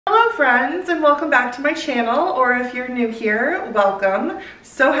friends, and welcome back to my channel, or if you're new here, welcome.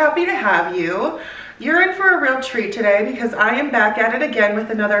 So happy to have you. You're in for a real treat today because I am back at it again with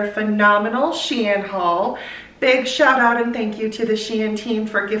another phenomenal Shein haul. Big shout out and thank you to the Shein team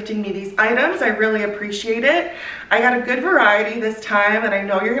for gifting me these items. I really appreciate it. I got a good variety this time and I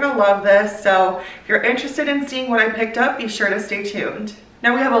know you're gonna love this, so if you're interested in seeing what I picked up, be sure to stay tuned.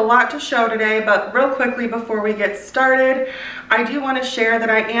 Now we have a lot to show today, but real quickly before we get started, I do want to share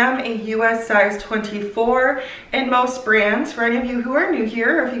that I am a US size 24 in most brands for any of you who are new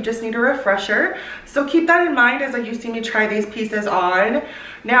here or if you just need a refresher. So keep that in mind as you see me try these pieces on.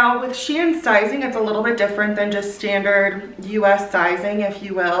 Now with Shein sizing, it's a little bit different than just standard US sizing, if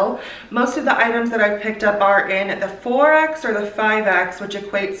you will. Most of the items that I've picked up are in the 4X or the 5X, which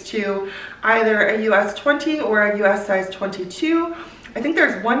equates to either a US 20 or a US size 22. I think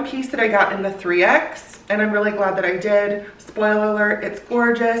there's one piece that I got in the 3X and I'm really glad that I did. Spoiler alert, it's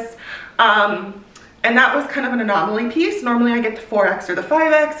gorgeous. And that was kind of an anomaly piece. Normally I get the 4X or the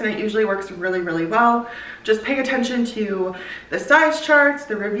 5X and it usually works really, really well. Just pay attention to the size charts,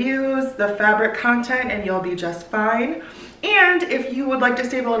 the reviews, the fabric content, and you'll be just fine. And if you would like to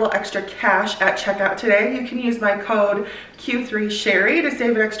save a little extra cash at checkout today, you can use my code Q3Sherry to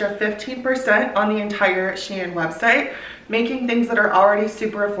save an extra 15% on the entire Shein website, making things that are already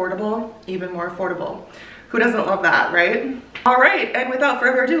super affordable even more affordable. Who doesn't love that, right? All right, and without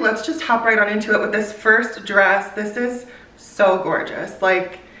further ado, let's just hop right on into it with this first dress. This is so gorgeous.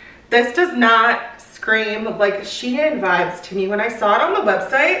 Like, this does not scream like Shein vibes to me. When I saw it on the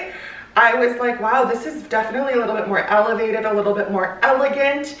website, I was like, wow, this is definitely a little bit more elevated, a little bit more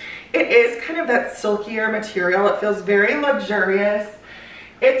elegant. It is kind of that silkier material. It feels very luxurious.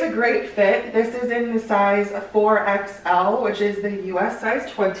 It's a great fit. This is in the size 4XL, which is the US size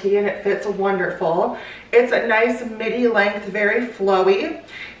 20, and it fits wonderful. It's a nice midi length, very flowy.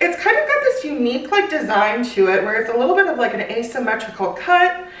 It's kind of got this unique like design to it where it's a little bit of like an asymmetrical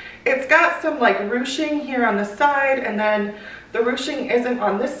cut. It's got some like ruching here on the side, and then the ruching isn't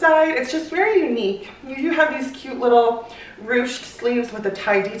on this side. It's just very unique. You do have these cute little ruched sleeves with a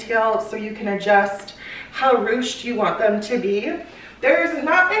tie detail so you can adjust how ruched you want them to be. There's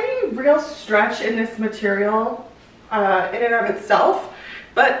not any real stretch in this material in and of itself,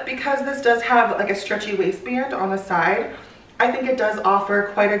 but because this does have like a stretchy waistband on the side, I think it does offer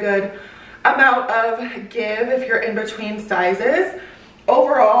quite a good amount of give if you're in between sizes.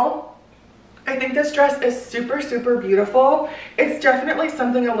 Overall, I think this dress is super, super beautiful. It's definitely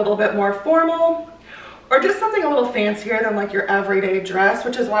something a little bit more formal or just something a little fancier than like your everyday dress,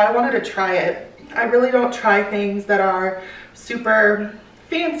 which is why I wanted to try it. I really don't try things that are super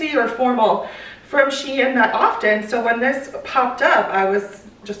fancy or formal from Shein that often, so when this popped up, I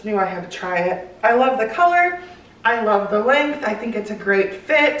just knew I had to try it. I love the color, I love the length, I think it's a great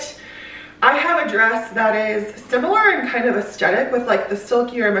fit. I have a dress that is similar in kind of aesthetic with like the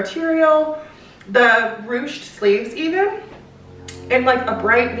silkier material, the ruched sleeves even, in like a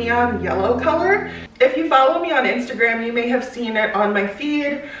bright neon yellow color. If you follow me on Instagram, you may have seen it on my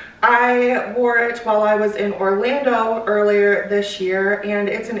feed. I wore it while I was in Orlando earlier this year, and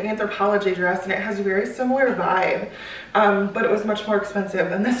it's an Anthropologie dress and it has a very similar vibe, but it was much more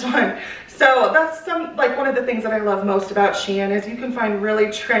expensive than this one. So that's one of the things that I love most about Shein is you can find really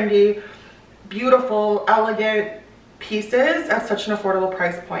trendy, beautiful, elegant pieces at such an affordable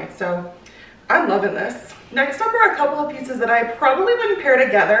price point. So I'm loving this. Next up are a couple of pieces that I probably wouldn't pair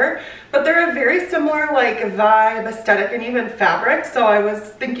together, but they're a very similar like vibe, aesthetic, and even fabric, so I was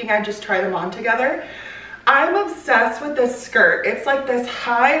thinking I'd just try them on together. I'm obsessed with this skirt. It's like this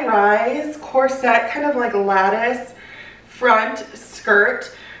high-rise corset, kind of like lattice front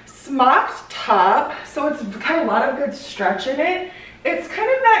skirt, smocked top, so it's got a lot of good stretch in it. It's kind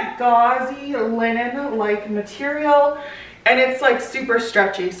of that gauzy linen-like material, and it's like super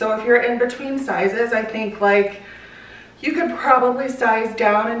stretchy. So if you're in between sizes, I think like you could probably size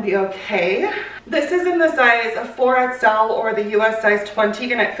down and be okay. This is in the size of 4XL or the US size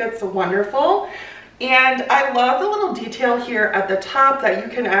 20, and it fits wonderful. And I love the little detail here at the top that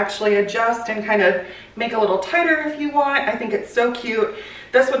you can actually adjust and kind of make a little tighter if you want. I think it's so cute.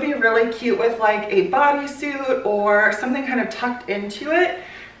 This would be really cute with like a bodysuit or something kind of tucked into it.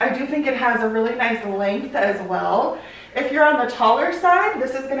 I do think it has a really nice length as well. If you're on the taller side,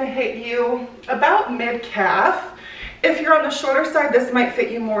 this is gonna hit you about mid-calf. If you're on the shorter side, this might fit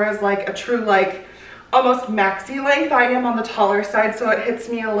you more as like a true like almost maxi length. I am on the taller side, so it hits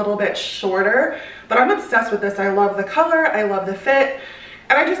me a little bit shorter, but I'm obsessed with this. I love the color, I love the fit,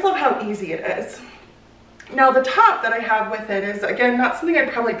 and I just love how easy it is. Now the top that I have with it is, again, not something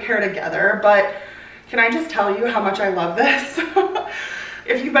I'd probably pair together, but can I just tell you how much I love this?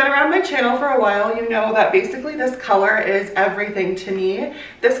 If you've been around my channel for a while, you know that basically this color is everything to me.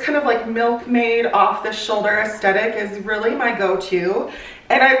 This kind of like milkmaid off the shoulder aesthetic is really my go-to.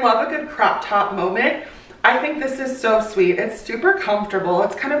 And I love a good crop top moment. I think this is so sweet. It's super comfortable.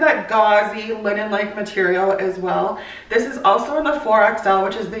 It's kind of that gauzy linen-like material as well. This is also in the 4XL,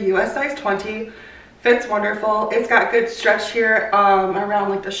 which is the US size 20. Fits wonderful. It's got good stretch here around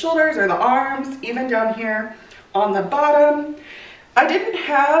like the shoulders or the arms, even down here on the bottom. I didn't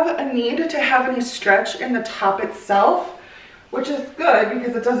have a need to have any stretch in the top itself, which is good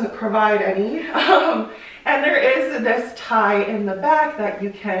because it doesn't provide any. And there is this tie in the back that you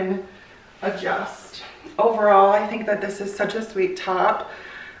can adjust. Overall, I think that this is such a sweet top.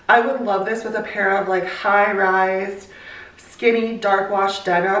 I would love this with a pair of like high-rise, skinny, dark wash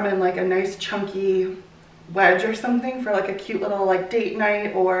denim and like a nice chunky wedge or something for like a cute little like date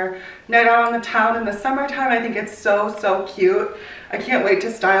night or night out on the town in the summertime. I think it's so, so cute. I can't wait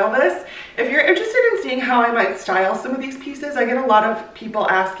to style this. If you're interested in seeing how I might style some of these pieces, I get a lot of people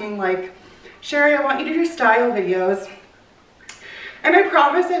asking like, Sherry, I want you to do style videos. And I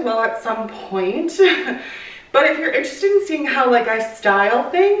promise I will at some point. But if you're interested in seeing how like I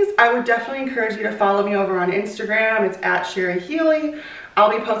style things, I would definitely encourage you to follow me over on Instagram. It's at Sherry Healy. I'll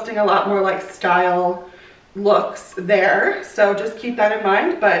be posting a lot more like style looks there. So just keep that in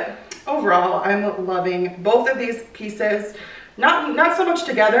mind. But overall, I'm loving both of these pieces. Not so much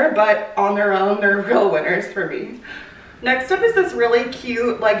together, but on their own, they're real winners for me. Next up is this really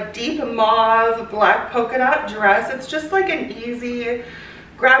cute, like deep mauve black polka dot dress. It's just like an easy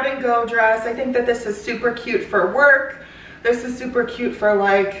grab and go dress. I think that this is super cute for work. This is super cute for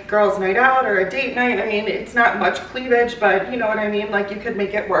like girls' night out or a date night. I mean, it's not much cleavage, but you know what I mean? Like you could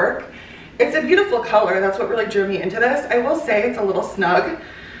make it work. It's a beautiful color. That's what really drew me into this. I will say it's a little snug.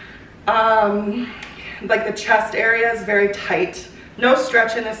 Like the chest area is very tight. No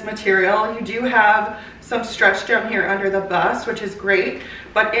stretch in this material. You do have some stretch down here under the bust, which is great,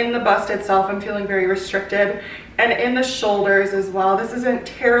 but in the bust itself I'm feeling very restricted, and in the shoulders as well. This isn't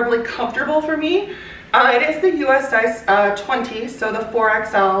terribly comfortable for me. It is the US size 20, so the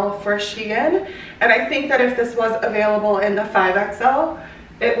 4XL for Shein, and I think that if this was available in the 5XL,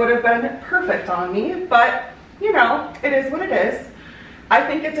 it would have been perfect on me, but you know, it is what it is. I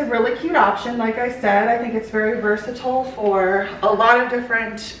think it's a really cute option. Like I said, I think it's very versatile for a lot of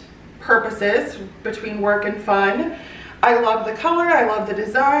different purposes between work and fun. I love the color, I love the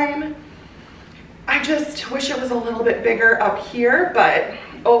design. I just wish it was a little bit bigger up here, but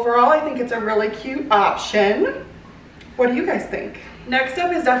overall I think it's a really cute option. What do you guys think? Next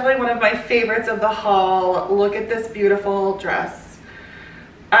up is definitely one of my favorites of the haul. Look at this beautiful dress.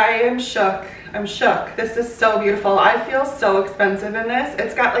 I am shook. I'm shook. This is so beautiful. I feel so expensive in this.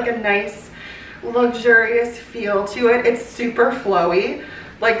 It's got like a nice luxurious feel to it. It's super flowy.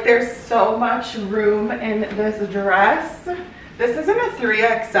 Like there's so much room in this dress. This is in a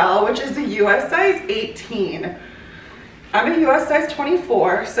 3XL, which is a US size 18. I'm a US size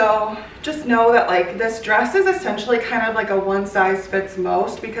 24, so just know that like this dress is essentially kind of like a one size fits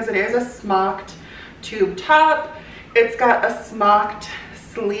most because it is a smocked tube top. It's got a smocked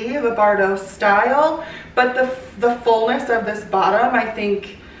sleeve, a Bardot style, but the fullness of this bottom, I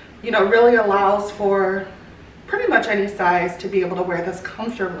think, you know, really allows for pretty much any size to be able to wear this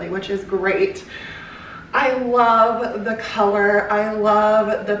comfortably, which is great. I love the color. I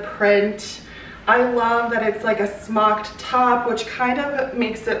love the print. I love that it's like a smocked top, which kind of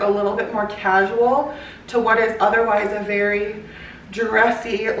makes it a little bit more casual to what is otherwise a very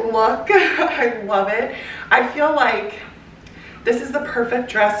dressy look. I love it. I feel like this is the perfect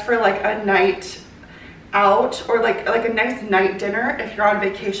dress for like a night out or like a nice night dinner if you're on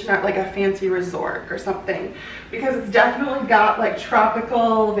vacation at like a fancy resort or something, because it's definitely got like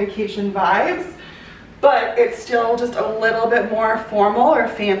tropical vacation vibes, but it's still just a little bit more formal or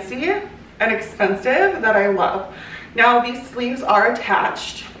fancy and expensive that I love. Now these sleeves are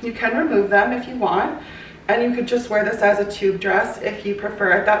attached. You can remove them if you want, and you could just wear this as a tube dress if you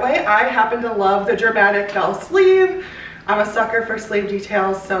prefer it that way. I happen to love the dramatic bell sleeve. I'm a sucker for sleeve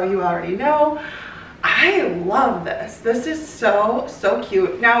details, so you already know. I love this. This is so, so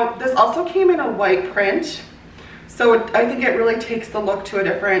cute. Now, this also came in a white print, so I think it really takes the look to a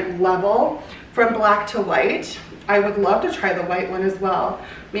different level from black to white. I would love to try the white one as well.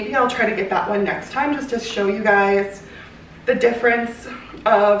 Maybe I'll try to get that one next time just to show you guys the difference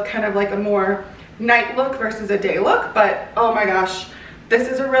of kind of like a more night look versus a day look. But oh my gosh, this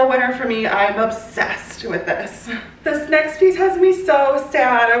is a real winner for me. I'm obsessed with this. This next piece has me so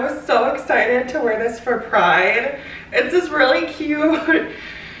sad. I was so excited to wear this for Pride. It's this really cute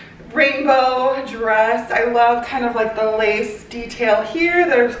rainbow dress. I love kind of like the lace detail here.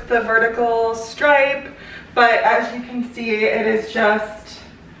 There's the vertical stripe, but as you can see, it is just,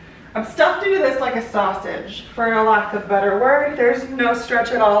 I'm stuffed into this like a sausage, for a lack of a better word. There's no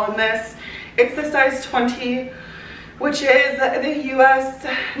stretch at all in this. It's the size 20, which is the US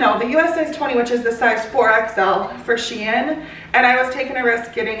size 20, which is the size 4XL for Shein. And I was taking a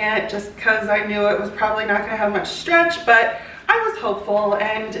risk getting it just because I knew it was probably not gonna have much stretch, but I was hopeful.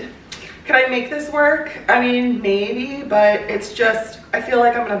 And could I make this work? I mean, maybe, but it's just, I feel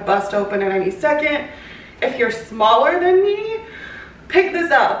like I'm gonna bust open at any second. If you're smaller than me, pick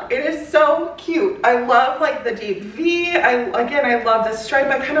this up. It is so cute. I love like the deep V. Again, I love the stripe.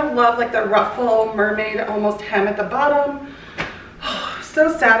 I kind of love like the ruffle mermaid almost hem at the bottom.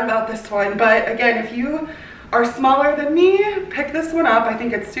 So sad about this one, but again, if you are smaller than me, pick this one up. I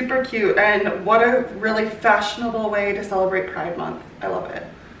think it's super cute, and what a really fashionable way to celebrate Pride Month. I love it.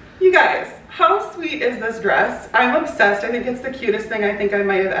 You guys, how sweet is this dress? I'm obsessed. I think it's the cutest thing I think I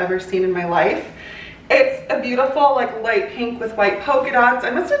might have ever seen in my life. It's a beautiful like light pink with white polka dots.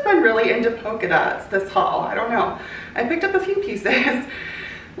 I must have been really into polka dots this haul. I don't know. I picked up a few pieces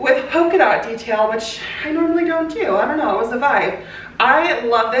with polka dot detail, which I normally don't do. I don't know, it was a vibe. I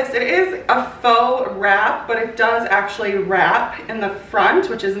love this. It is a faux wrap, but it does actually wrap in the front,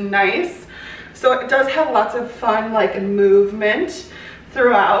 which is nice. So it does have lots of fun like movement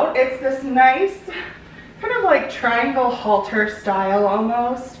throughout. It's this nice kind of like triangle halter style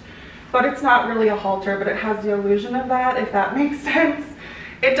almost. But it's not really a halter, but it has the illusion of that, if that makes sense.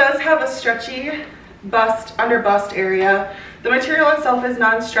 It does have a stretchy bust, under bust area. The material itself is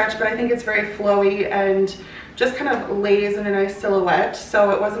non-stretch, but I think it's very flowy and just kind of lays in a nice silhouette,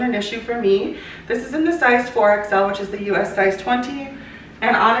 so it wasn't an issue for me. This is in the size 4XL, which is the US size 20,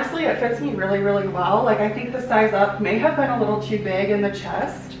 and honestly, it fits me really, really well. Like, I think the size up may have been a little too big in the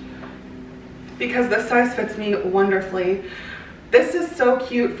chest, because this size fits me wonderfully. This is so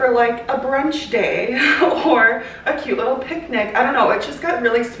cute for like a brunch day or a cute little picnic. I don't know, it just got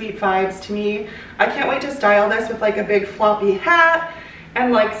really sweet vibes to me. I can't wait to style this with like a big floppy hat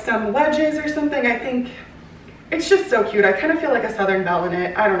and like some wedges or something. I think it's just so cute. I kind of feel like a Southern belle in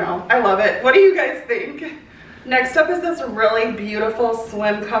it. I don't know, I love it. What do you guys think? Next up is this really beautiful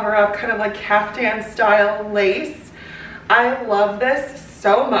swim cover up, kind of like caftan style lace. I love this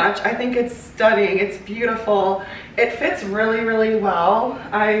so much. I think it's stunning. It's beautiful. It fits really, really well.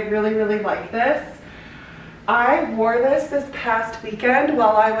 I really, really like this. I wore this past weekend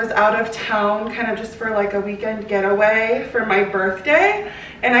while I was out of town, kind of just for like a weekend getaway for my birthday.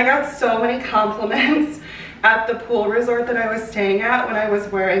 And I got so many compliments at the pool resort that I was staying at when I was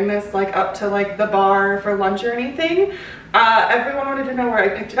wearing this like up to like the bar for lunch or anything. Everyone wanted to know where I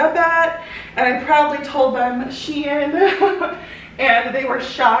picked it up at, and I proudly told them Shein. And they were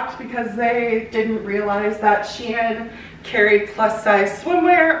shocked because they didn't realize that Shein carried plus size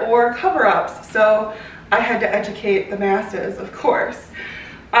swimwear or cover-ups. So I had to educate the masses, of course.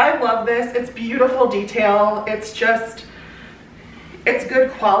 I love this. It's beautiful detail. It's just, it's good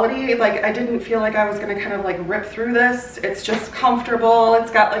quality. Like, I didn't feel like I was gonna kind of like rip through this. It's just comfortable.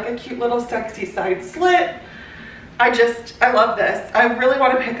 It's got like a cute little sexy side slit. I love this. I really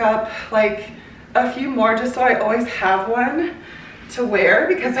want to pick up like a few more just so I always have one to wear,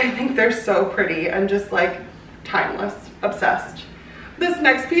 because I think they're so pretty and just like timeless. Obsessed. This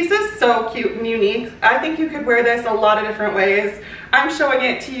next piece is so cute and unique. I think you could wear this a lot of different ways. I'm showing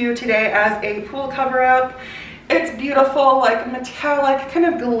it to you today as a pool cover up. It's beautiful, like metallic, kind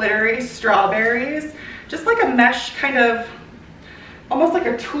of glittery strawberries, just like a mesh kind of, almost like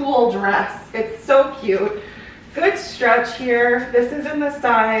a tulle dress. It's so cute. Good stretch here. This is in the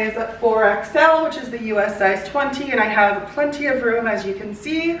size 4XL, which is the US size 20, and I have plenty of room, as you can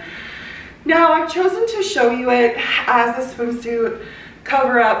see. Now, I've chosen to show you it as a swimsuit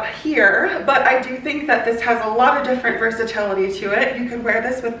cover up here, but I do think that this has a lot of different versatility to it. You could wear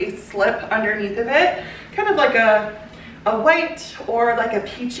this with a slip underneath of it, kind of like a white or like a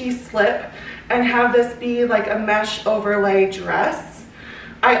peachy slip, and have this be like a mesh overlay dress.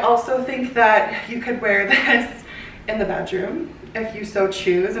 I also think that you could wear this in the bedroom if you so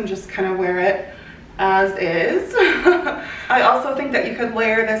choose and just kind of wear it as is. I also think that you could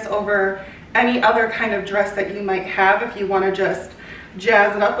layer this over any other kind of dress that you might have if you want to just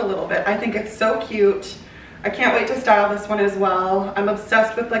jazz it up a little bit. I think it's so cute. I can't wait to style this one as well. I'm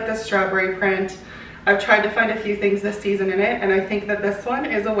obsessed with like the strawberry print. I've tried to find a few things this season in it, and I think that this one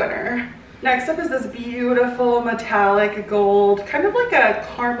is a winner. Next up is this beautiful metallic gold, kind of like a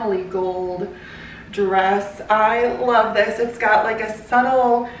caramely gold dress. I love this. It's got like a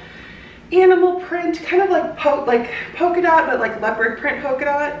subtle animal print, kind of like polka dot, but like leopard print polka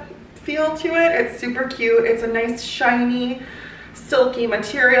dot. feel to it. It's super cute. It's a nice shiny, silky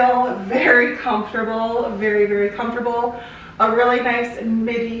material, very comfortable, very, very comfortable. A really nice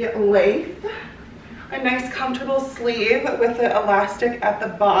midi length, a nice comfortable sleeve with the elastic at the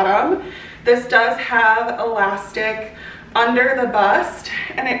bottom. This does have elastic under the bust,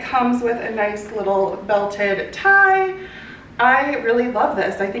 and it comes with a nice little belted tie. I really love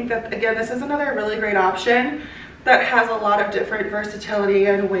this. I think that, again, this is another really great option that has a lot of different versatility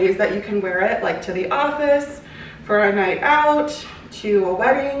and ways that you can wear it, like to the office, for a night out, to a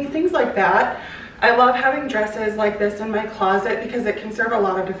wedding, things like that. I love having dresses like this in my closet because it can serve a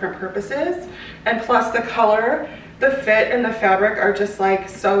lot of different purposes. And plus the color, the fit, and the fabric are just like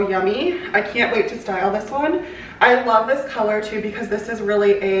so yummy. I can't wait to style this one. I love this color too because this is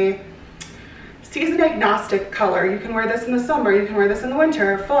really a season agnostic color. You can wear this in the summer, you can wear this in the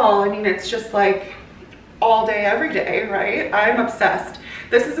winter, fall. I mean, it's just like all day, every day, right? I'm obsessed.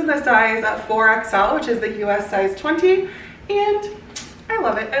 This is in the size 4XL, which is the US size 20, and I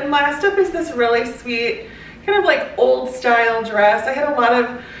love it. And last up is this really sweet, kind of like old style dress. I had a lot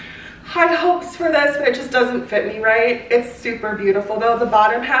of high hopes for this, but it just doesn't fit me right. It's super beautiful though. The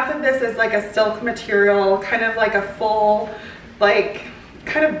bottom half of this is like a silk material, kind of like a full, like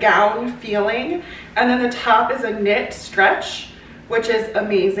kind of gown feeling. And then the top is a knit stretch, which is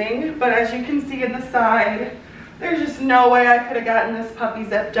amazing. But as you can see in the side, there's just no way I could have gotten this puppy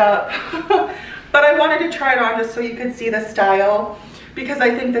zipped up. But I wanted to try it on just so you could see the style, because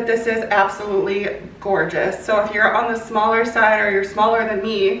I think that this is absolutely gorgeous. So if you're on the smaller side or you're smaller than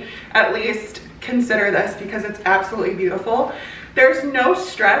me, at least consider this because it's absolutely beautiful. There's no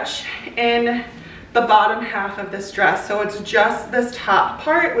stretch in the bottom half of this dress, so it's just this top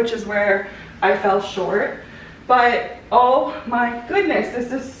part, which is where I fell short. But oh my goodness,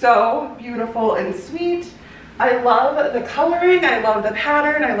 this is so beautiful and sweet. I love the coloring, I love the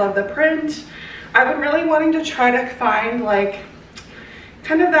pattern, I love the print. I've been really wanting to try to find like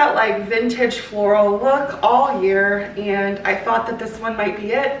kind of that like vintage floral look all year, and I thought that this one might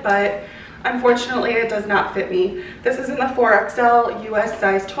be it, but unfortunately it does not fit me. This is in the 4XL, US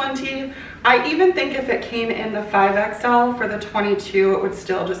size 20. I even think if it came in the 5XL for the 22, it would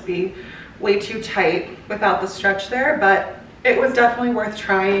still just be way too tight without the stretch there, but it was definitely worth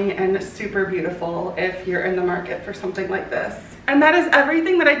trying and super beautiful if you're in the market for something like this. And that is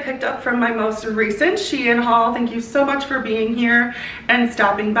everything that I picked up from my most recent Shein haul. Thank you so much for being here and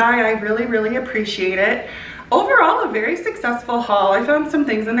stopping by. I really, really appreciate it. Overall, a very successful haul. I found some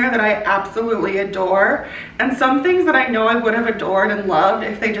things in there that I absolutely adore, and some things that I know I would have adored and loved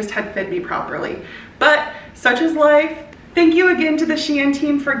if they just had fit me properly. But such is life. Thank you again to the Shein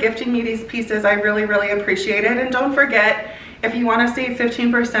team for gifting me these pieces. I really, really appreciate it. And don't forget, if you want to save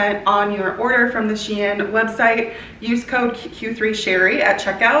 15% on your order from the Shein website, use code Q3Sherry at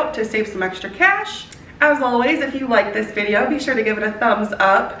checkout to save some extra cash. As always, if you like this video, be sure to give it a thumbs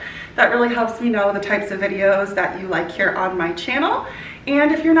up. That really helps me know the types of videos that you like here on my channel.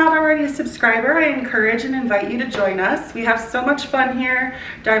 And if you're not already a subscriber, I encourage and invite you to join us. We have so much fun here,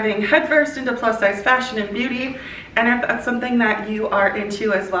 diving headfirst into plus size fashion and beauty. And if that's something that you are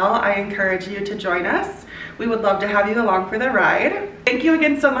into as well, I encourage you to join us. We would love to have you along for the ride. Thank you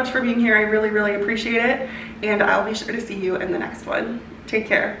again so much for being here. I really, really appreciate it. And I'll be sure to see you in the next one. Take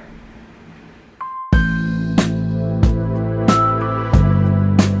care.